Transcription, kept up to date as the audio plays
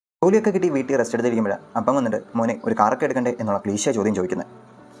ജോലിയൊക്കെ കിട്ടി വീട്ടിൽ റെസ്റ്റ് എടുത്തിരിക്കുമ്പോഴാണ് അപ്പം വന്നിട്ട് മോനെ ഒരു കാറൊക്കെ എടുക്കണ്ടേ എന്നുള്ള ക്ലീശ ചോദ്യം ചോദിക്കുന്നത്.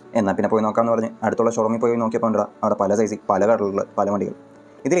 എന്നാൽ പിന്നെ പോയി നോക്കാമെന്ന് പറഞ്ഞ് അടുത്തുള്ള ഷോറൂമിൽ പോയി നോക്കിയപ്പോൾ അവിടെ പല സൈസിൽ പല കളറിലുള്ള പല വണ്ടികൾ.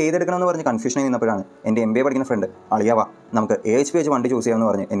 ഇതിൽ ഏതെടുക്കണമെന്ന് പറഞ്ഞ് കൺഫ്യൂഷനിൽ നിന്നപ്പോഴാണ് എൻ്റെ MBA പഠിക്കുന്ന ഫ്രണ്ട് അളിയാവാ നമുക്ക് AHP വെച്ച് വണ്ടി ചൂസ് ചെയ്യാമെന്ന്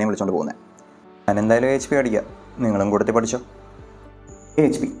പറഞ്ഞ് എന്നെ വിളിച്ചുകൊണ്ട് പോകുന്നത്. ഞാൻ എന്തായാലും AHP അടിക്കുക, നിങ്ങളും കൊടുത്ത് പഠിച്ചോ.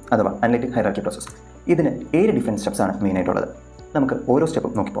 AHP അഥവാ അനലിറ്റിക് ഹൈറാർക്കി പ്രോസസ്. ഇതിന് 7 ഡിഫറെൻറ്റ് സ്റ്റെപ്സാണ് മെയിനായിട്ടുള്ളത്. നമുക്ക് ഓരോ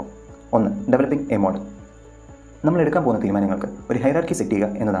സ്റ്റെപ്പും നോക്കിപ്പോൾ. 1. Developing A model. നമ്മൾ എടുക്കാൻ പോകുന്ന തീരുമാനങ്ങൾക്ക് ഒരു ഹൈറാർക്കി സെറ്റ് ചെയ്യുക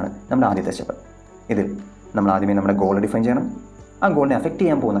എന്നതാണ് നമ്മുടെ ആദ്യത്തെ സ്റ്റെപ്പ്. ഇതിൽ നമ്മൾ ആദ്യമേ നമ്മുടെ ഗോൾ ഡിഫൈൻ ചെയ്യണം. ആ ഗോളിനെ അഫക്റ്റ്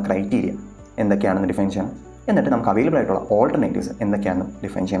ചെയ്യാൻ പോകുന്ന ക്രൈറ്റീരിയ എന്തൊക്കെയാണെന്ന് ഡിഫൈൻ ചെയ്യണം. എന്നിട്ട് നമുക്ക് അവൈലബിൾ ആയിട്ടുള്ള ഓൾട്ടർനേറ്റീവ്സ് എന്തൊക്കെയാണെന്ന്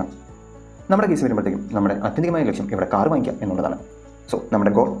ഡിഫൈൻ ചെയ്യണം. നമ്മുടെ കേസ് വരുമ്പോഴത്തേക്കും നമ്മുടെ അത്യന്തികമായ ലക്ഷ്യം ഇവിടെ കാർ വാങ്ങിക്കുക എന്നുള്ളതാണ്. സോ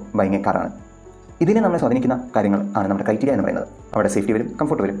നമ്മുടെ ഗോൾ ബൈങ് എ കാറാണ്. ഇതിനെ നമ്മളെ സ്വാധീനിക്കുന്ന കാര്യങ്ങൾ ആണ് നമ്മുടെ ക്രൈറ്റീരിയ എന്ന് പറയുന്നത്. അവിടെ സേഫ്റ്റി വരും,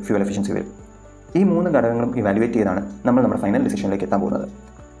 കംഫർട്ട് വരും, ഫ്യൂവൽ എഫിഷ്യൻസി വരും. ഈ 3 ഘടകങ്ങളും ഇവാലുവേറ്റ് ചെയ്താണ് നമ്മൾ നമ്മുടെ ഫൈനൽ ഡിസിഷനിലേക്ക് എത്താൻ പോകുന്നത്.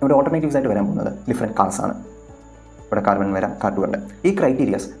 ഇവിടെ ഓൾട്ടർനേറ്റീവ്സ് ആയിട്ട് വരാൻ പോകുന്നത് ഡിഫറെൻറ്റ് കാർസാണ്. ഇവിടെ കാർ 1 വരാം, കാർ 2 ഉണ്ട്. ഈ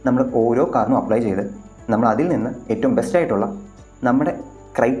ക്രൈറ്റീരിയാസ് നമ്മൾ ഓരോ കാറിനും അപ്ലൈ ചെയ്ത് നമ്മൾ അതിൽ നിന്ന് ഏറ്റവും ബെസ്റ്റ് ആയിട്ടുള്ള നമ്മുടെ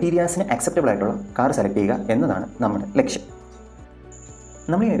ക്രൈറ്റീരിയാസിന് അക്സെപ്റ്റബിൾ ആയിട്ടുള്ള കാർ സെലക്ട് ചെയ്യുക എന്നതാണ് നമ്മുടെ ലക്ഷ്യം.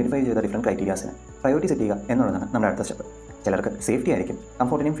 നമ്മൾ ഐഡൻറ്റിഫൈ ചെയ്ത ഡിഫറെൻറ്റ് ക്രൈറ്റീരിയാസിന് പ്രയോറിറ്റി സെറ്റ് ചെയ്യുക എന്നുള്ളതാണ് നമ്മുടെ അടുത്ത സ്റ്റെപ്പ്. ചിലർക്ക് സേഫ്റ്റി ആയിരിക്കും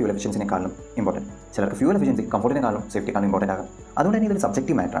കംഫോർട്ടിനെയും ഫ്യൂൽ എഫിഷ്യൻസിനെക്കാളും ഇമ്പോർട്ടൻറ്റ്. ചിലർക്ക് ഫ്യൂൽ എഫിഷ്യൻസി കംഫോർട്ടിനെക്കാളും സേഫ്റ്റിക്കാളും ഇമ്പോർട്ടൻ്റ് ആകും. അതുകൊണ്ട് തന്നെ ഇതൊരു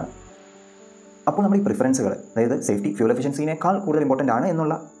സബ്ജക്റ്റീവ് മാറ്ററാണ്. അപ്പോൾ നമ്മൾ ഈ പ്രിഫറൻസുകൾ, അതായത് സേഫ്റ്റി ഫ്യൂൽ എഫിഷ്യൻസിനേക്കാൾ കൂടുതൽ ഇമ്പോർട്ടൻ്റ് ആണ്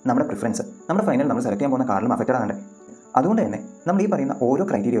എന്നുള്ള നമ്മുടെ പ്രിഫറൻസ് നമ്മുടെ ഫൈനൽ നമ്മൾ സെലക്ട് ചെയ്യാൻ പോകുന്ന കാറിലും അഫക്റ്റഡ് ആകണ്ടേ. അതുകൊണ്ട് തന്നെ നമ്മൾ ഈ പറയുന്ന ഓരോ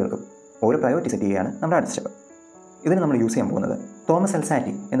ക്രൈറ്റീരിയകൾക്കും ഓരോ പ്രയോറിറ്റി സെറ്റ് ചെയ്യുകയാണ് നമ്മുടെ അടുത്ത സ്റ്റെപ്പ്. ഇതിന് നമ്മൾ യൂസ് ചെയ്യാൻ പോകുന്നത് തോമസ് എൽ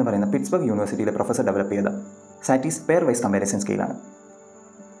സാറ്റി എന്ന് പറയുന്ന പിറ്റ്സ്ബർഗ് യൂണിവേഴ്സിറ്റിയിലെ പ്രൊഫസർ ഡെവലപ്പ് ചെയ്ത സാറ്റീസ് പെയർ വൈസ് കമ്പാരിസൺ സ്കെയിലാണ്.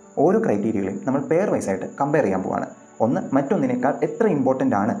 ഓരോ ക്രൈറ്റീരിയകളെയും നമ്മൾ പെയർ വൈസ് ആയിട്ട് കമ്പയർ ചെയ്യാൻ പോവാണ്. ഒന്ന് മറ്റൊന്നിനേക്കാൾ എത്ര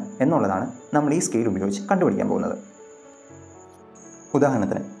ഇമ്പോർട്ടൻ്റ് ആണ് എന്നുള്ളതാണ് നമ്മൾ ഈ സ്കെയിൽ ഉപയോഗിച്ച് കണ്ടുപിടിക്കാൻ പോകുന്നത്.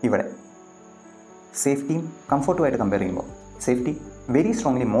 ഉദാഹരണത്തിന് ഇവിടെ സേഫ്റ്റിയും കംഫോർട്ടുമായിട്ട് കമ്പയർ ചെയ്യുമ്പോൾ safety very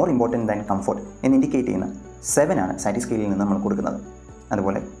strongly more important than comfort എന്ന് ഇൻഡിക്കേറ്റ് ചെയ്യുന്ന 7 ആണ് സാറ്റി സ്കെയിലിൽ നിന്ന് നമ്മൾ കൊടുക്കുന്നത്.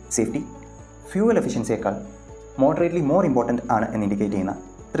 അതുപോലെ safety fuel എഫിഷ്യൻസിയേക്കാൾ moderately more important ആണ് എന്ന് ഇൻഡിക്കേറ്റ് ചെയ്യുന്ന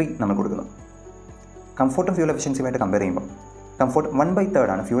 3 നമ്മൾ കൊടുക്കുന്നു. കംഫോർട്ടും ഫ്യൂവൽ എഫിഷ്യൻസിയുമായിട്ട് കമ്പയർ ചെയ്യുമ്പോൾ കംഫോർട്ട് 1/3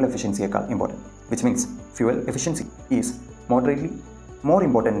 ആണ് fuel എഫിഷ്യൻസിയേക്കാൾ important, which means fuel efficiency is moderately more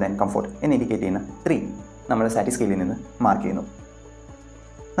important than comfort എന്ന് ഇൻഡിക്കേറ്റ് ചെയ്യുന്ന 3 നമ്മൾ സാറ്റി സ്കെയിലിൽ നിന്ന് മാർക്ക് ചെയ്യുന്നു.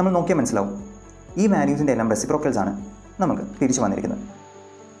 നമ്മൾ നോക്കിയാൽ മനസ്സിലാവും ഈ വാല്യൂസിൻ്റെ എല്ലാം റെസിപ്രോക്കൽസ് ആണ് നമുക്ക് തിരിച്ചു വന്നിരിക്കുന്നത്.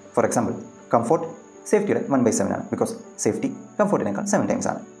 ഫോർ എക്സാമ്പിൾ കംഫോർട്ട് സേഫ്റ്റിയുടെ 1/7 ആണ്, ബിക്കോസ് സേഫ്റ്റി കംഫോർട്ടിനേക്കാൾ 7 ടൈംസ്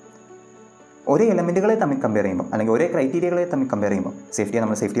ആണ്. ഒരേ എലമെൻറ്റുകളെ തമ്മിൽ കമ്പയർ ചെയ്യുമ്പോൾ അല്ലെങ്കിൽ ഒരേ ക്രൈറ്റീരിയകളെ തമ്മിൽ കമ്പയർ ചെയ്യുമ്പോൾ സേഫ്റ്റിയെ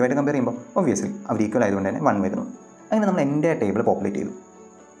നമ്മൾ സേഫ്റ്റിയുമായിട്ട് കമ്പയർ ചെയ്യുമ്പോൾ ഒബ്വിയസ്ലി അവർ ഈക്വൽ ആയതുകൊണ്ട് തന്നെ 1 വരുന്നു. അങ്ങനെ നമ്മൾ എൻ്റെ ടേബിൾ പോപ്പുലേറ്റ് ചെയ്തു.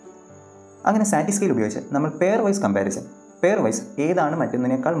 അങ്ങനെ സാറ്റി സ്കെയിൽ ഉപയോഗിച്ച് നമ്മൾ pair vice comparison, pair vice ഏതാണ്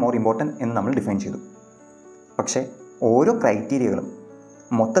മറ്റൊന്നിനേക്കാൾ മോർ ഇമ്പോർട്ടൻറ്റ് എന്ന് നമ്മൾ ഡിഫൈൻ ചെയ്തു. പക്ഷേ ഓരോ ക്രൈറ്റീരിയകളും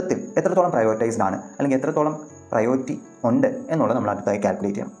മൊത്തത്തിൽ എത്രത്തോളം പ്രയോറിറ്റൈസ്ഡ് ആണ് അല്ലെങ്കിൽ എത്രത്തോളം പ്രയോറിറ്റി ഉണ്ട് എന്നുള്ളത് നമ്മൾ അടുത്തായി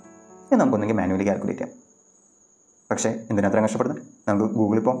കാൽക്കുലേറ്റ് ചെയ്യണം. ഇത് നമുക്കൊന്നെങ്കിൽ മാനുവലി കാൽക്കുലേറ്റ് ചെയ്യാം. പക്ഷേ എന്തിനത്രയും കഷ്ടപ്പെടുന്നത്? നമുക്ക്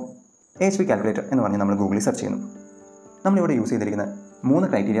ഗൂഗിളിൽ ഇപ്പോൾ AHP കാൽക്കുലേറ്റർ എന്ന് പറഞ്ഞ് നമ്മൾ ഗൂഗിളിൽ സെർച്ച് ചെയ്യുന്നു. നമ്മളിവിടെ യൂസ് ചെയ്തിരിക്കുന്ന 3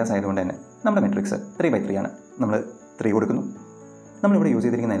 ക്രൈറ്റീരിയാസ് ആയതുകൊണ്ട് തന്നെ നമ്മുടെ മെട്രിക്സ് 3/3 ആണ്. നമ്മൾ 3 കൊടുക്കുന്നു. നമ്മളിവിടെ യൂസ്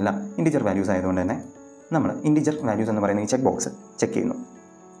ചെയ്തിരിക്കുന്ന എല്ലാം ഇൻറ്റിജർ വാല്യൂസ് ആയതുകൊണ്ട് തന്നെ നമ്മൾ ഇൻറ്റിജർ വാല്യൂസ് എന്ന് പറയുന്ന ഈ ചെക്ക് ബോക്സ് ചെക്ക് ചെയ്യുന്നു.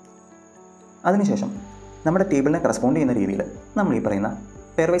 അതിനുശേഷം നമ്മുടെ ടേബിളിനെ കറസ്പോണ്ട് ചെയ്യുന്ന രീതിയിൽ നമ്മൾ ഈ പറയുന്ന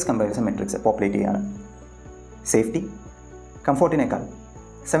pair vice comparison matrix populate ചെയ്യുകയാണ്. സേഫ്റ്റി കംഫോർട്ടിനേക്കാൾ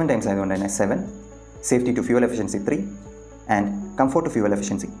 7 ടൈംസ് ആയതുകൊണ്ട് തന്നെ 7, safety to fuel efficiency 3 and comfort to fuel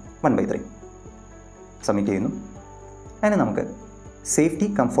efficiency 1/3 submit ചെയ്യുന്നു. അങ്ങനെ നമുക്ക് സേഫ്റ്റി,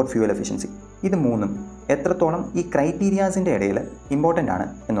 കംഫോർട്ട്, ഫ്യൂവൽ എഫിഷ്യൻസി ഇത് 3ഉം എത്രത്തോളം ഈ ക്രൈറ്റീരിയാസിൻ്റെ ഇടയിൽ ഇമ്പോർട്ടൻ്റ് ആണ്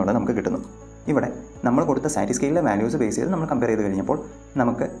എന്നുള്ളത് നമുക്ക് കിട്ടുന്നു. ഇവിടെ നമ്മൾ കൊടുത്ത സാറ്റി സ്കെയിലിലെ വാല്യൂസ് ബേസ് ചെയ്ത് നമ്മൾ കമ്പയർ ചെയ്ത് കഴിഞ്ഞപ്പോൾ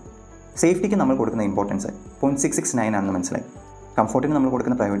നമുക്ക് സേഫ്റ്റിക്ക് നമ്മൾ കൊടുക്കുന്ന ഇമ്പോർട്ടൻസ് 0.669 ആണെന്ന് മനസ്സിലായി. കംഫോർട്ടിന് നമ്മൾ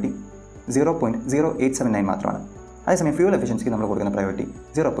കൊടുക്കുന്ന പ്രയോറിറ്റി 0.0879 മാത്രമാണ്. അതേസമയം ഫ്യൂവൽ എഫിഷ്യൻസിക്ക് നമ്മൾ കൊടുക്കുന്ന പ്രയോറിറ്റി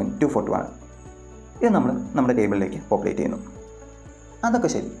 0.242 ആണ്. ഇത് നമ്മൾ നമ്മുടെ ടേബിളിലേക്ക് പോപ്പുലേറ്റ് ചെയ്യുന്നു. അതൊക്കെ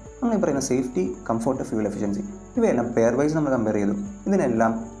ശരി. നമ്മൾ ഈ പറയുന്ന സേഫ്റ്റി, കംഫോർട്ട്, ഫ്യൂവൽ എഫിഷ്യൻസി ഇവയെല്ലാം പെയർ വൈസ് നമ്മൾ കമ്പയർ ചെയ്തു.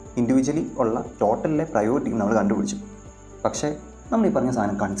 ഇതിനെല്ലാം ഇൻഡിവിജ്വലി ഉള്ള ടോട്ടലിലെ പ്രയോറിറ്റി നമ്മൾ കണ്ടുപിടിച്ചു. പക്ഷേ നമ്മൾ ഈ പറഞ്ഞ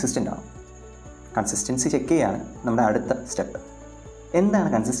സാധനം കൺസിസ്റ്റൻ്റ് ആണ്. കൺസിസ്റ്റൻസി ചെക്ക് ചെയ്യുകയാണ് നമ്മുടെ അടുത്ത സ്റ്റെപ്പ്. എന്താണ്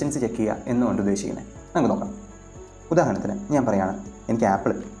കൺസിസ്റ്റൻസി ചെക്ക് ചെയ്യുക എന്നുകൊണ്ട് ഉദ്ദേശിക്കുന്നത്? നമുക്ക് നോക്കാം. ഉദാഹരണത്തിന് ഞാൻ പറയുകയാണ്, എനിക്ക്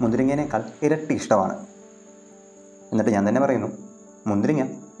ആപ്പിൾ മുന്തിരിങ്ങേനേക്കാൾ ഇരട്ടി ഇഷ്ടമാണ്. എന്നിട്ട് ഞാൻ തന്നെ പറയുന്നു, മുന്തിരിങ്ങ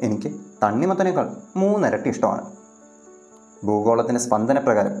എനിക്ക് തണ്ണിമത്തനേക്കാൾ 3 ഇരട്ടി ഇഷ്ടമാണ്. ഭൂഗോളത്തിൻ്റെ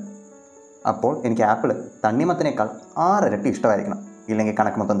സ്പന്ദനപ്രകാരം അപ്പോൾ എനിക്ക് ആപ്പിൾ തണ്ണിമത്തനേക്കാൾ 6 ഇരട്ടി ഇഷ്ടമായിരിക്കണം, ഇല്ലെങ്കിൽ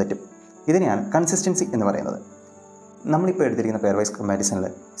കണക്ക് മൊത്തം തെറ്റും. ഇതിനെയാണ് കൺസിസ്റ്റൻസി എന്ന് പറയുന്നത്. നമ്മളിപ്പോൾ എടുത്തിരിക്കുന്ന pair vice കമ്പാരിസണിൽ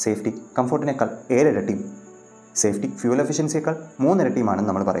safety കംഫോർട്ടിനേക്കാൾ 7 ഇരട്ടിയും safety fuel എഫിഷ്യൻസിയേക്കാൾ 3 ഇരട്ടിയുമാണെന്ന്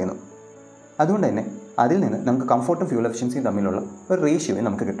നമ്മൾ പറയുന്നു. അതുകൊണ്ട് തന്നെ അതിൽ നിന്ന് നമുക്ക് കംഫോർട്ടും ഫ്യൂവൽ എഫിഷ്യൻസിയും തമ്മിലുള്ള ഒരു റേഷ്യോയും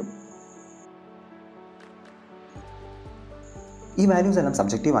നമുക്ക് കിട്ടും. ഈ വാല്യൂസ് എല്ലാം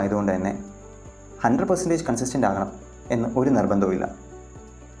സബ്ജക്റ്റീവ് ആയതുകൊണ്ട് തന്നെ 100% കൺസിസ്റ്റൻ്റ് ആകണം എന്ന് ഒരു നിർബന്ധവുമില്ല.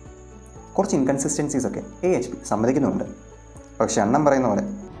 കുറച്ച് ഇൻകൺസിസ്റ്റൻസീസ് ഒക്കെ AHP സമ്മതിക്കുന്നുണ്ട്. പക്ഷേ അണ്ണം പറയുന്ന പോലെ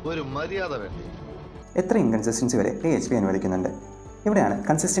ഒരു മര്യാദ വേണ്ടി എത്ര ഇൻകൺസിസ്റ്റൻസി വരെ AHP അനുവദിക്കുന്നുണ്ട്. ഇവിടെയാണ്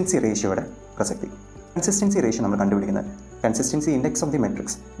കൺസിസ്റ്റൻസി റേഷ്യോയുടെ പ്രസക്തി. കൺസിസ്റ്റൻസി റേഷ്യോ നമ്മൾ കണ്ടുപിടിക്കുന്നത് consistency index of the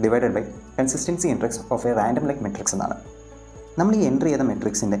matrix divided by consistency index of A random like matrix എന്നാണ്. നമ്മൾ ഈ എൻട്രി ചെയ്ത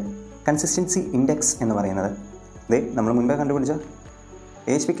മെട്രിക്സിൻ്റെ കൺസിസ്റ്റൻസി ഇൻഡെക്സ് എന്ന് പറയുന്നത് നമ്മൾ മുൻപേ കണ്ടുപിടിച്ച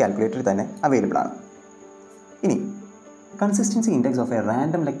AHP കാൽക്കുലേറ്ററിൽ തന്നെ അവൈലബിൾ ആണ്. ഇനി consistency index of A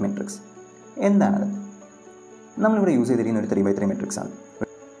random like matrix എന്താണത്? നമ്മളിവിടെ യൂസ് ചെയ്തിരിക്കുന്ന ഒരു 3x3 മെട്രിക്സ് ആണ്.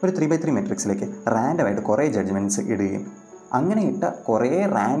 ഒരു 3x3 മെട്രിക്സിലേക്ക് റാൻഡമായിട്ട് കുറേ ജഡ്ജ്മെൻറ്റ്സ് ഇടുകയും അങ്ങനെ ഇട്ട കുറേ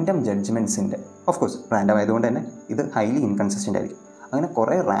റാൻഡം ജഡ്ജ്മെൻറ്റ്സിൻ്റെ ഓഫ്കോഴ്സ് റാൻഡം ആയതുകൊണ്ട് തന്നെ ഇത് ഹൈലി ഇൻകൺസിസ്റ്റൻ്റ് ആയിരിക്കും. അങ്ങനെ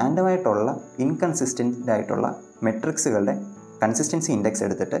കുറേ റാൻഡമായിട്ടുള്ള ഇൻകൺസിസ്റ്റൻ്റ് ആയിട്ടുള്ള മെട്രിക്സുകളുടെ കൺസിസ്റ്റൻസി ഇൻഡെക്സ്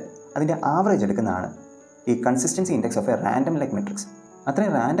എടുത്തിട്ട് അതിൻ്റെ ആവറേജ് എടുക്കുന്നതാണ് ഈ consistency index of A random like matrix.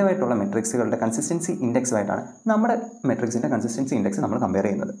 അത്രയും റാൻഡമായിട്ടുള്ള മെട്രിക്സുകളുടെ കൺസിസ്റ്റൻസി ഇൻഡെക്സുമായിട്ടാണ് നമ്മുടെ മെട്രിക്സിൻ്റെ കൺസിസ്റ്റൻസി ഇൻഡെക്സ് നമ്മൾ കമ്പയർ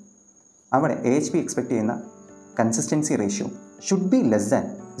ചെയ്യുന്നത്. അവിടെ AHP എക്സ്പെക്റ്റ് ചെയ്യുന്ന consistency ratio should be less than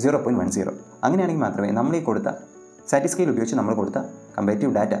 0.10. അങ്ങനെയാണെങ്കിൽ മാത്രമേ നമ്മൾ ഈ കൊടുത്ത സാറ്റിസ്കെയിൽ ഉപയോഗിച്ച് നമ്മൾ കൊടുത്ത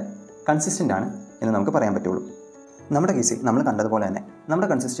കമ്പാരിറ്റീവ് ഡാറ്റ കൺസിസ്റ്റൻ്റ് ആണ് എന്ന് നമുക്ക് പറയാൻ പറ്റുള്ളൂ. നമ്മുടെ കേസിൽ നമ്മൾ കണ്ടതുപോലെ തന്നെ നമ്മുടെ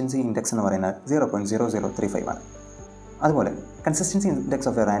കൺസിസ്റ്റൻസി ഇൻഡെക്സ് എന്ന് പറയുന്നത് 0.0035 ആണ്. അതുപോലെ consistency index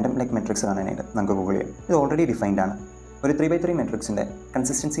of A random like matrix കാണാനായിട്ട് നമുക്ക് ഗൂഗിൾ ചെയ്യാം. ഇത് ഓൾറെഡി ഡിഫൈൻഡ് ആണ്. ഒരു 3x3 മെട്രിക്സിൻ്റെ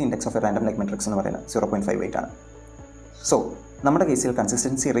consistency index of A random like matrix എന്ന് പറയുന്നത് 0.58 ആണ്. സോ നമ്മുടെ കേസിൽ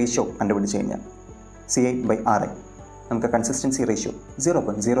കൺസിസ്റ്റൻസി റേഷ്യോ കണ്ടുപിടിച്ച് കഴിഞ്ഞാൽ CI/RI നമുക്ക് കൺസിസ്റ്റൻസി റേഷ്യോ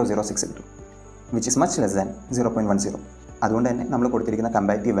 0.006 കിട്ടും, which is much less than 0.10. അതുകൊണ്ട് തന്നെ നമ്മൾ കൊടുത്തിരിക്കുന്ന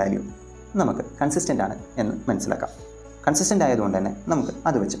കമ്പാരിറ്റീവ് വാല്യൂ നമുക്ക് കൺസിസ്റ്റൻ്റ് ആണ് എന്ന് മനസ്സിലാക്കാം. കൺസിസ്റ്റൻ്റ് ആയതുകൊണ്ട് തന്നെ നമുക്ക്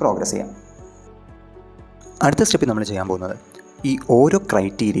അത് വെച്ച് പ്രോഗ്രസ് ചെയ്യാം. അടുത്ത സ്റ്റെപ്പിൽ നമ്മൾ ചെയ്യാൻ പോകുന്നത് ഈ ഓരോ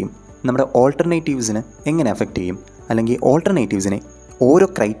ക്രൈറ്റീരിയയും നമ്മുടെ ഓൾട്ടർനേറ്റീവ്സിന് എങ്ങനെ അഫക്റ്റ് ചെയ്യും, അല്ലെങ്കിൽ ഓൾട്ടർനേറ്റീവ്സിനെ ഓരോ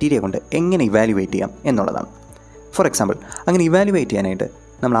ക്രൈറ്റീരിയ കൊണ്ട് എങ്ങനെ ഇവാലുവേറ്റ് ചെയ്യാം എന്നുള്ളതാണ്. ഫോർ എക്സാമ്പിൾ, അങ്ങനെ ഇവാലുവേറ്റ് ചെയ്യാനായിട്ട്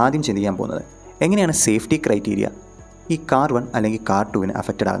നമ്മൾ ആദ്യം ചിന്തിക്കാൻ പോകുന്നത് എങ്ങനെയാണ് സേഫ്റ്റി ക്രൈറ്റീരിയ ഈ കാർ 1 അല്ലെങ്കിൽ കാർ 2വിന്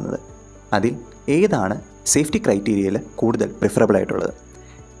അഫക്റ്റഡ് ആകുന്നത്, അതിൽ ഏതാണ് സേഫ്റ്റി ക്രൈറ്റീരിയയിൽ കൂടുതൽ പ്രിഫറബിൾ ആയിട്ടുള്ളത്.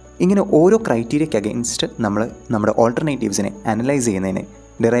 ഇങ്ങനെ ഓരോ ക്രൈറ്റീരിയയ്ക്ക് അഗെയിൻസ്റ്റ് നമ്മൾ നമ്മുടെ ഓൾട്ടർനേറ്റീവ്സിനെ അനലൈസ് ചെയ്യുന്നതിനെ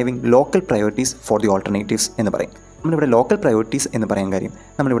deriving local priorities for the alternatives എന്ന് പറയും. നമ്മളിവിടെ ലോക്കൽ പ്രയോറിറ്റീസ് എന്ന് പറയാൻ കാര്യം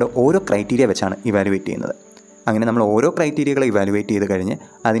നമ്മളിവിടെ ഓരോ ക്രൈറ്റീരിയ വെച്ചാണ് ഇവാലുവേറ്റ് ചെയ്യുന്നത്. അങ്ങനെ നമ്മൾ ഓരോ ക്രൈറ്റീരിയകളെ ഇവാലുവേറ്റ് ചെയ്ത് കഴിഞ്ഞ്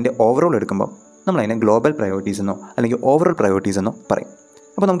അതിൻ്റെ ഓവറോൾ എടുക്കുമ്പോൾ നമ്മളതിനെ ഗ്ലോബൽ പ്രയോറിറ്റീസ് എന്നോ അല്ലെങ്കിൽ ഓവറോൾ പ്രയോറിറ്റീസ് എന്നോ പറയും.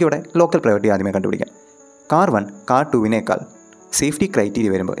 അപ്പോൾ നമുക്കിവിടെ ലോക്കൽ പ്രയോറിറ്റി ആദ്യമേ കണ്ടുപിടിക്കാം. കാർ 1 കാർ 2വിനേക്കാൾ സേഫ്റ്റി ക്രൈറ്റീരിയ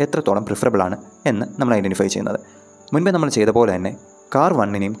വരുമ്പോൾ എത്രത്തോളം പ്രിഫറബിൾ ആണ് എന്ന് നമ്മൾ ഐഡൻറ്റിഫൈ ചെയ്യുന്നത്. മുൻപേ നമ്മൾ ചെയ്ത പോലെ തന്നെ കാർ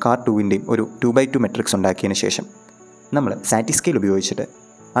 1നെയും കാർ 2വിൻ്റെയും ഒരു 2x2 മെട്രിക്സ് ഉണ്ടാക്കിയതിന് ശേഷം നമ്മൾ സാറ്റിസ്കെയിൽ ഉപയോഗിച്ചിട്ട്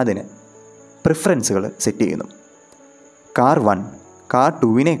അതിന് പ്രിഫറൻസുകൾ സെറ്റ് ചെയ്യുന്നു. കാർ 1 കാർ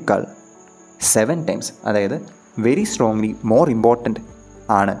 2വിനേക്കാൾ 7 times, അതായത് വെരി സ്ട്രോങ്ലി മോർ ഇമ്പോർട്ടൻ്റ്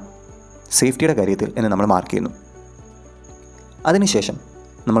ആണ് സേഫ്റ്റിയുടെ കാര്യത്തിൽ എന്ന് നമ്മൾ മാർക്ക് ചെയ്യുന്നു. അതിനുശേഷം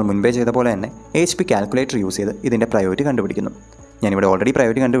നമ്മൾ മുൻപേ ചെയ്ത പോലെ തന്നെ AHP കാൽക്കുലേറ്റർ യൂസ് ചെയ്ത് ഇതിൻ്റെ പ്രയോറിറ്റി കണ്ടുപിടിക്കുന്നു. ഞാനിവിടെ ഓൾറെഡി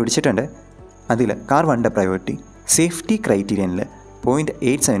പ്രയോറിറ്റി കണ്ടുപിടിച്ചിട്ടുണ്ട്. അതിൽ കാർ 1ൻ്റെ പ്രയോറിറ്റി സേഫ്റ്റി ക്രൈറ്റീരിയനിൽ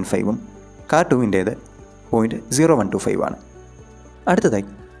 0.875 കാർ 2വിൻ്റേത് 0.0125 ആണ്. അടുത്തതായി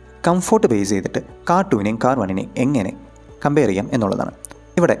കംഫോർട്ട് ബേസ് ചെയ്തിട്ട് കാർ 2വിനെയും കാർ 1നെയും എങ്ങനെ കമ്പയർ ചെയ്യാം എന്നുള്ളതാണ്.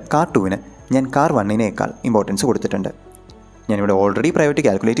 ഇവിടെ കാർ 2വിന് ഞാൻ കാർ 1നേക്കാൾ ഇമ്പോർട്ടൻസ് കൊടുത്തിട്ടുണ്ട്. ഞാനിവിടെ ഓൾറെഡി പ്രയോറിറ്റി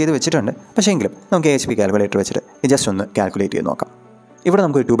കാൽക്കുലേറ്റ് ചെയ്ത് വെച്ചിട്ടുണ്ട്. പക്ഷേ എങ്കിലും നമുക്ക് AHP കാൽക്കുലേറ്റർ വെച്ചിട്ട് ജസ്റ്റ് ഒന്ന് കാൽക്കുലേറ്റ് ചെയ്ത് നോക്കാം. ഇവിടെ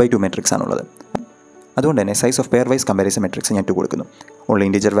നമുക്ക് 2x2 മെട്രിക്സ് ആണുള്ളത്. അതുകൊണ്ട് തന്നെ size of pairwise comparison matrix ഞാൻ 2 കൊടുക്കുന്നു. ഉള്ള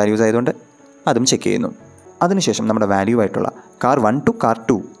ഇൻറ്റിജർ വാല്യൂസ് ആയതുകൊണ്ട് അതും ചെക്ക് ചെയ്യുന്നു. അതിനുശേഷം നമ്മുടെ വാല്യൂ ആയിട്ടുള്ള കാർ 1 to കാർ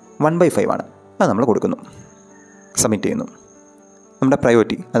 2 1/5 ആണ്. അത് നമ്മൾ കൊടുക്കുന്നു, സബ്മിറ്റ് ചെയ്യുന്നു. നമ്മുടെ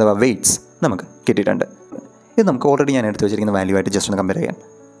പ്രയോറിറ്റി അഥവാ വെയ്റ്റ്സ് നമുക്ക് കിട്ടിയിട്ടുണ്ട്. ഇത് നമുക്ക് ഓൾറെഡി ഞാൻ എടുത്ത് വെച്ചിരിക്കുന്ന വാല്യൂ ആയിട്ട് ജസ്റ്റ് ഒന്ന് കമ്പയർ ചെയ്യാം.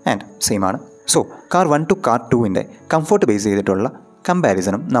 ആൻഡ് സെയിം ആണ്. So car 1 to car 2വിൻ്റെ comfort base ചെയ്തിട്ടുള്ള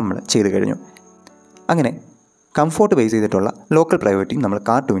കമ്പാരിസണും നമ്മൾ ചെയ്ത് കഴിഞ്ഞു. അങ്ങനെ കംഫോർട്ട് ബേസ് ചെയ്തിട്ടുള്ള ലോക്കൽ പ്രയോറിറ്റിയും നമ്മൾ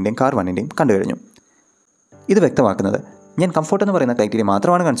കാർ 2വിൻ്റെയും കാർ 1ൻ്റെയും കണ്ടു കഴിഞ്ഞു. ഇത് വ്യക്തമാക്കുന്നത് ഞാൻ കംഫോർട്ട് എന്ന് പറയുന്ന ക്രൈറ്റീരിയ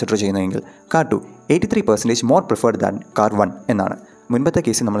മാത്രമാണ് കൺസിഡർ ചെയ്യുന്നതെങ്കിൽ car 2 83% more preferred than car 1 എന്നാണ്. മുൻപത്തെ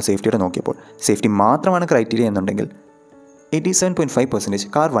കേസിൽ നമ്മൾ സേഫ്റ്റിയുടെ നോക്കിയപ്പോൾ സേഫ്റ്റി മാത്രമാണ് ക്രൈറ്റീരിയ എന്നുണ്ടെങ്കിൽ 87.5%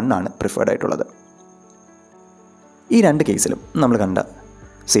 കാർ 1 ആണ് പ്രിഫേർഡ് ആയിട്ടുള്ളത്. ഈ രണ്ട് കേസിലും നമ്മൾ കണ്ട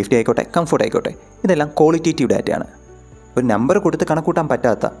സേഫ്റ്റി ആയിക്കോട്ടെ കംഫോർട്ട് ആയിക്കോട്ടെ ഇതെല്ലാം ക്വാളിറ്റേറ്റീവ് ഡാറ്റയാണ്. ഒരു നമ്പർ കൊടുത്ത് കണക്കൂട്ടാൻ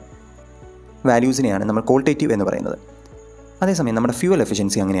പറ്റാത്ത വാല്യൂസിനെയാണ് നമ്മൾ ക്വാളിറ്റേറ്റീവ് എന്ന് പറയുന്നത്. അതേസമയം നമ്മുടെ ഫ്യൂവൽ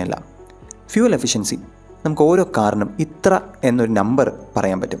എഫിഷ്യൻസി അങ്ങനെയല്ല. ഫ്യൂവൽ എഫിഷ്യൻസി നമുക്ക് ഓരോ കാറിനും ഇത്ര എന്നൊരു നമ്പർ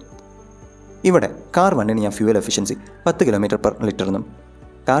പറയാൻ പറ്റും. ഇവിടെ കാർ 1ന് ഞാൻ ഫ്യൂവൽ എഫിഷ്യൻസി 10 km/L എന്നും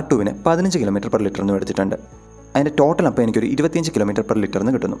കാർ 2വിന് 15 km/L എന്നും എടുത്തിട്ടുണ്ട്. അതിൻ്റെ ടോട്ടൽ അപ്പോൾ എനിക്കൊരു 25 km/L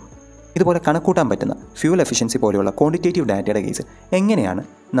എന്ന് കിട്ടുന്നു. ഇതുപോലെ കണക്കൂട്ടാൻ പറ്റുന്ന ഫ്യൂവൽ എഫിഷ്യൻസി പോലെയുള്ള ക്വാണ്ടിറ്റേറ്റീവ് ഡാറ്റയുടെ കേസ് എങ്ങനെയാണ്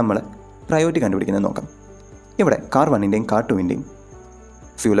നമ്മൾ പ്രയോറിറ്റി കണ്ടുപിടിക്കുന്നത് നോക്കാം. ഇവിടെ കാർ 1ൻ്റെയും കാർ 2വിൻ്റെയും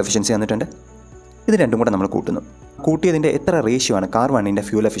ഫ്യൂവൽ എഫിഷ്യൻസി തന്നിട്ടുണ്ട്. ഇത് രണ്ടും കൂടെ നമ്മൾ കൂട്ടുന്നു. കൂട്ടിയതിൻ്റെ എത്ര റേഷ്യോ ആണ് കാർ 1ൻ്റെ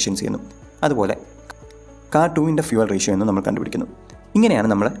ഫ്യൂൽ എഫിഷ്യൻസി എന്നും അതുപോലെ കാർ 2ൻ്റെ ഫ്യൂവൽ റേഷ്യോ എന്നും നമ്മൾ കണ്ടുപിടിക്കുന്നു. ഇങ്ങനെയാണ്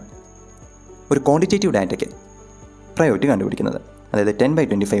നമ്മൾ ഒരു ക്വാണ്ടിറ്റേറ്റീവ് ഡാറ്റയ്ക്ക് പ്രയോറിറ്റി കണ്ടുപിടിക്കുന്നത്. അതായത്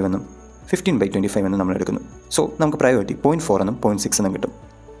 10/25 എന്നും 15/25 എന്നും നമ്മൾ എടുക്കുന്നു. സോ നമുക്ക് പ്രയോറിറ്റി 0.4 എന്നും 0.6 എന്നും കിട്ടും.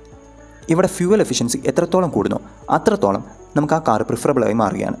 ഇവിടെ ഫ്യൂവൽ എഫിഷ്യൻസി എത്രത്തോളം കൂടുന്നോ അത്രത്തോളം നമുക്ക് ആ കാർ പ്രിഫറബിളായി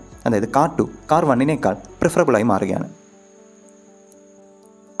മാറുകയാണ്. അതായത് കാർ 2 കാർ 1നേക്കാൾ പ്രിഫറബിളായി മാറുകയാണ്.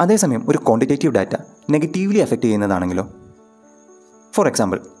 അതേസമയം ഒരു quantitative data negatively effect ചെയ്യുന്നതാണെങ്കിലോ, for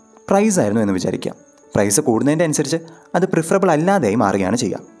example price ആയിരുന്നു എന്ന് വിചാരിക്കുക. പ്രൈസ് കൂടുന്നതിൻ്റെ അനുസരിച്ച് അത് പ്രിഫറബിൾ അല്ലാതെയായി മാറുകയാണ്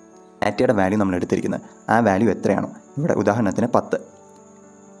ചെയ്യുക. ഡാറ്റയുടെ വാല്യൂ നമ്മൾ എടുത്തിരിക്കുന്നത് ആ വാല്യൂ എത്രയാണോ, ഇവിടെ ഉദാഹരണത്തിന് 10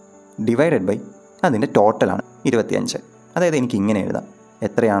 ഡിവൈഡഡ് ബൈ അതിൻ്റെ ടോട്ടലാണ് 25. അതായത് എനിക്ക് ഇങ്ങനെ എഴുതാം,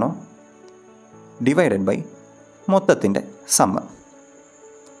 എത്രയാണോ ഡിവൈഡഡ് ബൈ മൊത്തത്തിൻ്റെ സമ്മ്.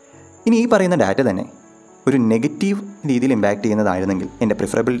 ഇനി ഈ പറയുന്ന ഡാറ്റ തന്നെ ഒരു നെഗറ്റീവ് രീതിയിൽ ഇമ്പാക്റ്റ് ചെയ്യുന്നതായിരുന്നെങ്കിൽ, എൻ്റെ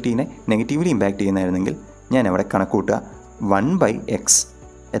പ്രിഫറബിലിറ്റീനെ നെഗറ്റീവ്ലി ഇമ്പാക്റ്റ് ചെയ്യുന്നതായിരുന്നെങ്കിൽ ഞാൻ അവിടെ കണക്കൂട്ടുക 1/x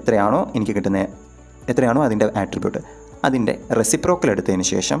എത്രയാണോ എനിക്ക് കിട്ടുന്ന, എത്രയാണോ അതിൻ്റെ ആട്രിബ്യൂട്ട്, അതിൻ്റെ റെസിപ്രോക്കൽ എടുത്തതിന്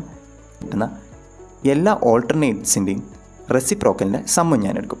ശേഷം കിട്ടുന്ന എല്ലാ ഓൾട്ടർനേറ്റ്സിൻ്റെയും റെസിപ്രോക്കലിൻ്റെ സമ്മും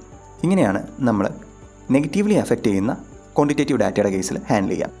ഞാൻ എടുക്കും. ഇങ്ങനെയാണ് നമ്മൾ നെഗറ്റീവ്ലി എഫക്റ്റ് ചെയ്യുന്ന ക്വാണ്ടിറ്റേറ്റീവ് ഡാറ്റയുടെ കേസിൽ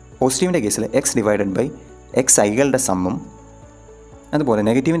ഹാൻഡിൽ ചെയ്യുക. പോസിറ്റീവിൻ്റെ കേസിൽ x ഡിവൈഡഡ് ബൈ x ഐകളുടെ സമ്മും, അതുപോലെ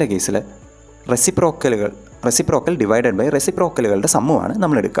നെഗറ്റീവിൻ്റെ കേസിൽ റെസിപ്രോക്കൽ ഡിവൈഡഡ് ബൈ റെസിപ്രോക്കലുകളുടെ സമ്മുമാണ്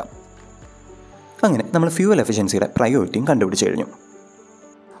നമ്മൾ എടുക്കുക. അങ്ങനെ നമ്മൾ ഫ്യൂവൽ എഫിഷ്യൻസിയുടെ പ്രയോറിറ്റിയും കണ്ടുപിടിച്ച് കഴിഞ്ഞു.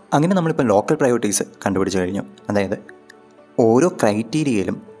 അങ്ങനെ നമ്മളിപ്പോൾ ലോക്കൽ പ്രയോറിറ്റീസ് കണ്ടുപിടിച്ച് കഴിഞ്ഞു. അതായത് ഓരോ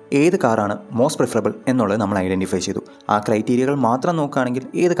ക്രൈറ്റീരിയയിലും ഏത് കാറാണ് മോസ്റ്റ് പ്രിഫറബിൾ എന്നുള്ളത് നമ്മൾ ഐഡൻറ്റിഫൈ ചെയ്തു. ആ ക്രൈറ്റീരിയകൾ മാത്രം നോക്കുകയാണെങ്കിൽ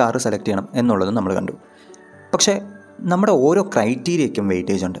ഏത് കാറ് സെലക്ട് ചെയ്യണം എന്നുള്ളതും നമ്മൾ കണ്ടു. പക്ഷേ നമ്മുടെ ഓരോ ക്രൈറ്റീരിയയ്ക്കും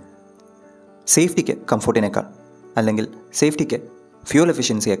വെയിറ്റേജ് ഉണ്ട്. സേഫ്റ്റിക്ക് കംഫോർട്ടിനേക്കാൾ, അല്ലെങ്കിൽ സേഫ്റ്റിക്ക് ഫ്യൂൽ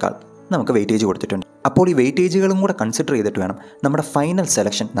എഫിഷ്യൻസിയേക്കാൾ നമുക്ക് വെയിറ്റേജ് കൊടുത്തിട്ടുണ്ട്. അപ്പോൾ ഈ വെയിറ്റേജുകളും കൂടെ കൺസിഡർ ചെയ്തിട്ട് വേണം നമ്മുടെ ഫൈനൽ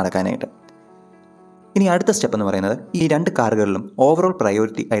സെലക്ഷൻ നടക്കാനായിട്ട്. ഇനി അടുത്ത സ്റ്റെപ്പ് എന്ന് പറയുന്നത് ഈ രണ്ട് കാറുകളിലും ഓവറോൾ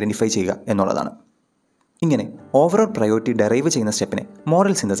പ്രയോറിറ്റി ഐഡൻറ്റിഫൈ ചെയ്യുക എന്നുള്ളതാണ്. ഇങ്ങനെ ഓവറോൾ പ്രയോറിറ്റി ഡെറൈവ് ചെയ്യുന്ന സ്റ്റെപ്പിനെ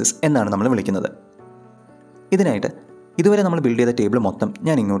മോഡൽ സിന്തസിസ് എന്നാണ് നമ്മൾ വിളിക്കുന്നത്. ഇതിനായിട്ട് ഇതുവരെ നമ്മൾ ബിൽഡ് ചെയ്ത ടേബിൾ മൊത്തം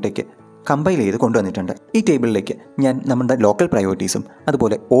ഞാൻ ഇങ്ങോട്ടേക്ക് കമ്പൈൽ ചെയ്ത് കൊണ്ടുവന്നിട്ടുണ്ട്. ഈ ടേബിളിലേക്ക് ഞാൻ നമ്മുടെ ലോക്കൽ പ്രയോറിറ്റീസും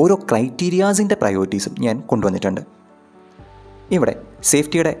അതുപോലെ ഓരോ ക്രൈറ്റീരിയാസിൻ്റെ പ്രയോറിറ്റീസും ഞാൻ കൊണ്ടുവന്നിട്ടുണ്ട്. ഇവിടെ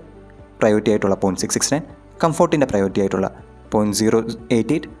സേഫ്റ്റിയുടെ പ്രയോറിറ്റി ആയിട്ടുള്ള 0.669, കംഫോർട്ടിൻ്റെ പ്രയോറിറ്റി ആയിട്ടുള്ള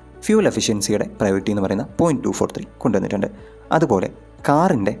 0.088, ഫ്യൂൽ എഫിഷ്യൻസിയുടെ പ്രയോറിറ്റി എന്ന് പറയുന്ന 0.243 കൊണ്ടുവന്നിട്ടുണ്ട്. അതുപോലെ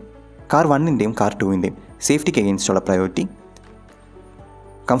കാർ 1ൻ്റെയും കാർ 2ൻ്റെയും സേഫ്റ്റിക്ക് അഗെയിൻസ്റ്റുള്ള പ്രയോറിറ്റി,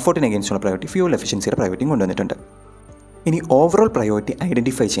 കംഫോർട്ടിന് അഗെയിൻസ്റ്റുള്ള പ്രയോറിറ്റി, ഫ്യൂൽ എഫിഷ്യൻസിയുടെ പ്രയോറിറ്റിയും കൊണ്ടുവന്നിട്ടുണ്ട്. ഇനി ഓവറോൾ പ്രയോറിറ്റി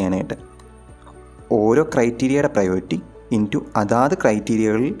ഐഡൻറ്റിഫൈ ചെയ്യാനായിട്ട് ഓരോ ക്രൈറ്റീരിയയുടെ പ്രയോറിറ്റി ഇൻറ്റു അതാത്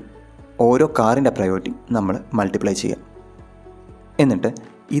ക്രൈറ്റീരിയകളിൽ ഓരോ കാറിൻ്റെ പ്രയോറിറ്റി നമ്മൾ മൾട്ടിപ്ലൈ ചെയ്യുക. എന്നിട്ട്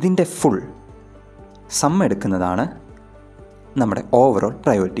ഇതിൻ്റെ ഫുൾ സം എടുക്കുന്നതാണ് നമ്മുടെ ഓവറോൾ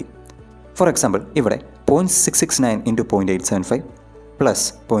പ്രയോറിറ്റി. ഫോർ എക്സാമ്പിൾ ഇവിടെ 0.669 into 0.875 plus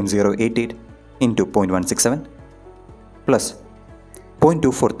 0.088 into 0.167 plus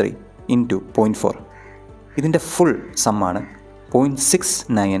 0.243 into 0.4, ഇതിൻ്റെ ഫുൾ സമ്മാണ്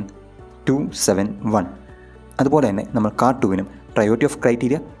 0.69271. അതുപോലെ തന്നെ നമ്മൾ car 2വിനും priority of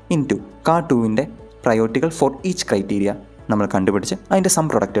criteria into car 2വിൻ്റെ പ്രയോറിറ്റികൾ for each criteria നമ്മൾ കണ്ടുപിടിച്ച് അതിൻ്റെ സം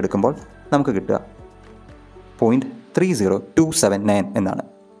പ്രൊഡക്റ്റ് എടുക്കുമ്പോൾ നമുക്ക് കിട്ടുക 0.30279 എന്നാണ്.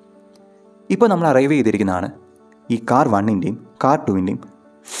 ഇപ്പോൾ നമ്മൾ അറൈവ് ചെയ്തിരിക്കുന്നതാണ് ഈ കാർ 1ൻ്റെയും കാർ 2ൻ്റെയും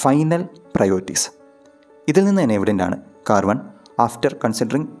ഫൈനൽ പ്രയോറിറ്റീസ്. ഇതിൽ നിന്ന് തന്നെ എവിഡൻ്റ് ആണ് car 1 after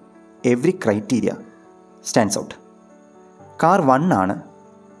considering every criteria stands out. Car 1 ആണ്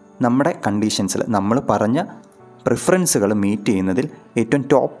നമ്മുടെ കണ്ടീഷൻസിൽ നമ്മൾ പറഞ്ഞ പ്രിഫറൻസുകൾ മീറ്റ് ചെയ്യുന്നതിൽ ഏറ്റവും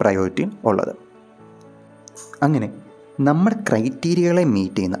ടോപ്പ് പ്രയോറിറ്റി ഉള്ളത്. അങ്ങനെ നമ്മുടെ ക്രൈറ്റീരിയകളെ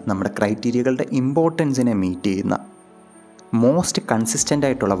മീറ്റ് ചെയ്യുന്ന, നമ്മുടെ ക്രൈറ്റീരിയകളുടെ ഇമ്പോർട്ടൻസിനെ മീറ്റ് ചെയ്യുന്ന മോസ്റ്റ് കൺസിസ്റ്റൻ്റ്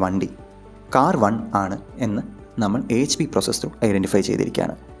ആയിട്ടുള്ള വണ്ടി കാർ 1 ആണ് എന്ന് നമ്മൾ AHP പ്രോസസ് ത്രൂ ഐഡൻറ്റിഫൈ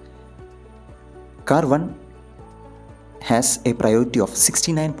ചെയ്തിരിക്കുകയാണ്. Car 1 has A priority of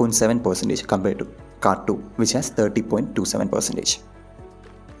 69.7% compared to car 2 which has 30.27%.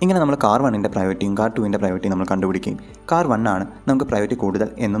 ഇങ്ങനെ നമ്മൾ കാർ 1ൻ്റെ പ്രയോറിറ്റിയും കാർ 2ൻ്റെ പ്രയോറിറ്റിയും നമ്മൾ കണ്ടുപിടിക്കുകയും കാർ 1 ആണ് നമുക്ക് പ്രയോറിറ്റി കൂടുതൽ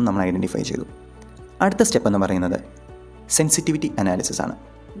എന്നും നമ്മൾ ഐഡൻറ്റിഫൈ ചെയ്തു. അടുത്ത സ്റ്റെപ്പ് എന്ന് പറയുന്നത് സെൻസിറ്റിവിറ്റി അനാലിസിസ് ആണ്.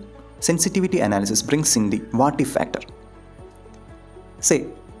 Sensitivity analysis brings in the what if factor.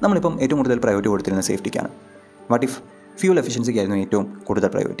 നമ്മളിപ്പം ഏറ്റവും കൂടുതൽ പ്രയോറിറ്റി കൊടുത്തിരുന്ന സേഫ്റ്റിക്കാണ്. വാട്ട് ഇഫ് ഫ്യൂൽ എഫിഷ്യൻസിക്കായിരുന്നു ഏറ്റവും കൂടുതൽ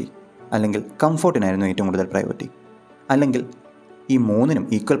പ്രയോറിറ്റി, അല്ലെങ്കിൽ കംഫോർട്ടിനായിരുന്നു ഏറ്റവും കൂടുതൽ പ്രയോറിറ്റി, അല്ലെങ്കിൽ ഈ മൂന്നിനും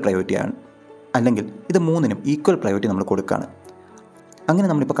ഈക്വൽ പ്രയോറിറ്റിയാണ്, അല്ലെങ്കിൽ ഇത് മൂന്നിനും ഈക്വൽ പ്രയോറിറ്റി നമ്മൾ കൊടുക്കുകയാണ്. അങ്ങനെ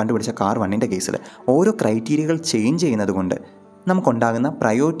നമ്മളിപ്പോൾ കണ്ടുപിടിച്ച കാർ 1ൻ്റെ കേസിൽ ഓരോ ക്രൈറ്റീരിയകൾ ചേഞ്ച് ചെയ്യുന്നത് കൊണ്ട് നമുക്കുണ്ടാകുന്ന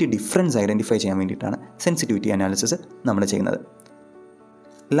പ്രയോറിറ്റി ഡിഫറൻസ് ഐഡൻറ്റിഫൈ ചെയ്യാൻ വേണ്ടിയിട്ടാണ് സെൻസിറ്റിവിറ്റി അനാലിസിസ് നമ്മൾ ചെയ്യുന്നത്.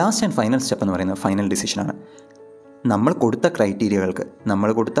 ലാസ്റ്റ് ആൻഡ് ഫൈനൽ സ്റ്റെപ്പ് എന്ന് പറയുന്നത് ഫൈനൽ ഡിസിഷനാണ്. നമ്മൾ കൊടുത്ത ക്രൈറ്റീരിയകൾക്ക്, നമ്മൾ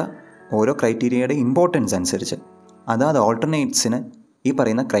കൊടുത്ത ഓരോ ക്രൈറ്റീരിയയുടെ ഇമ്പോർട്ടൻസ് അനുസരിച്ച് അതാത് ഓൾട്ടർനേറ്റ്സിന് ഈ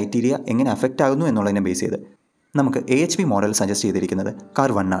പറയുന്ന ക്രൈറ്റീരിയ എങ്ങനെ അഫക്റ്റ് ആകുന്നു എന്നുള്ളതിനെ ബേസ് ചെയ്ത് നമുക്ക് AHP മോഡൽ സജസ്റ്റ് ചെയ്തിരിക്കുന്നത്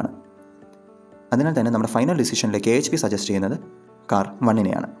കാർ 1 ആണ്. അതിനാൽ തന്നെ നമ്മുടെ ഫൈനൽ ഡിസിഷനിലേക്ക് AHP സജസ്റ്റ് ചെയ്യുന്നത് കാർ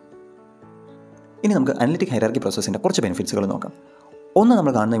 1-നെയാണ്. ഇനി നമുക്ക് അനലിറ്റിക് ഹൈറാർക്കി പ്രോസസ്സിൻ്റെ കുറച്ച് ബെനിഫിറ്റ്സുകൾ നോക്കാം. ഒന്ന്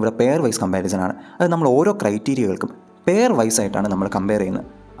നമ്മൾ കാണുന്നത് ഇവിടെ പെയർ വൈസ് കമ്പാരിസൺ ആണ്. അത് നമ്മൾ ഓരോ ക്രൈറ്റീരിയകൾക്കും പെയർ വൈസ് ആയിട്ടാണ് നമ്മൾ കമ്പയർ ചെയ്യുന്നത്.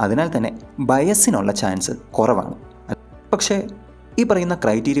 അതിനാൽ തന്നെ ബയസിനുള്ള ചാൻസ് കുറവാണ്. പക്ഷേ ഈ പറയുന്ന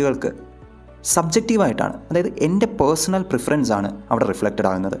ക്രൈറ്റീരിയകൾക്ക് സബ്ജക്റ്റീവായിട്ടാണ്, അതായത് എൻ്റെ പേഴ്സണൽ പ്രിഫറൻസ് ആണ് അവിടെ റിഫ്ലക്റ്റഡ്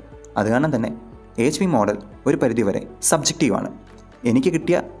ആകുന്നത്. അത് കാരണം തന്നെ AHP മോഡൽ ഒരു പരിധിവരെ സബ്ജക്റ്റീവാണ്. എനിക്ക്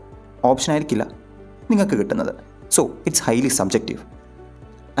കിട്ടിയ ഓപ്ഷൻ ആയിരിക്കില്ല നിങ്ങൾക്ക് കിട്ടുന്നത്. So it's highly subjective.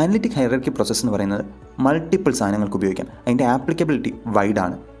 Analytic hierarchy process എന്ന് പറയുന്നത് മൾട്ടിപ്പിൾ സാധനങ്ങൾക്ക് ഉപയോഗിക്കാം. അതിൻ്റെ ആപ്ലിക്കബിലിറ്റി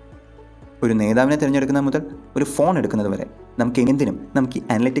വൈഡാണ്. ഒരു നേതാവിനെ തിരഞ്ഞെടുക്കുന്നത് മുതൽ ഒരു ഫോൺ എടുക്കുന്നത് വരെ നമുക്ക് ഈ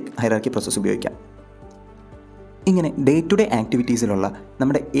അനലിറ്റിക് ഹൈറാർക്കി പ്രോസസ്സ് ഉപയോഗിക്കാം. ഇങ്ങനെ ഡേ ടു ഡേ ആക്ടിവിറ്റീസിലുള്ള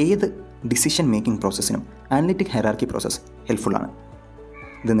നമ്മുടെ ഏത് decision making പ്രോസസ്സിനും analytic hierarchy process ഹെൽപ്ഫുള്ളാണ്.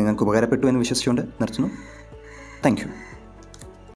 ഇത് നിങ്ങൾക്ക് ഉപകാരപ്പെട്ടു എന്ന് വിശ്വസിച്ചുകൊണ്ട് നിർത്തുന്നു. Thank you.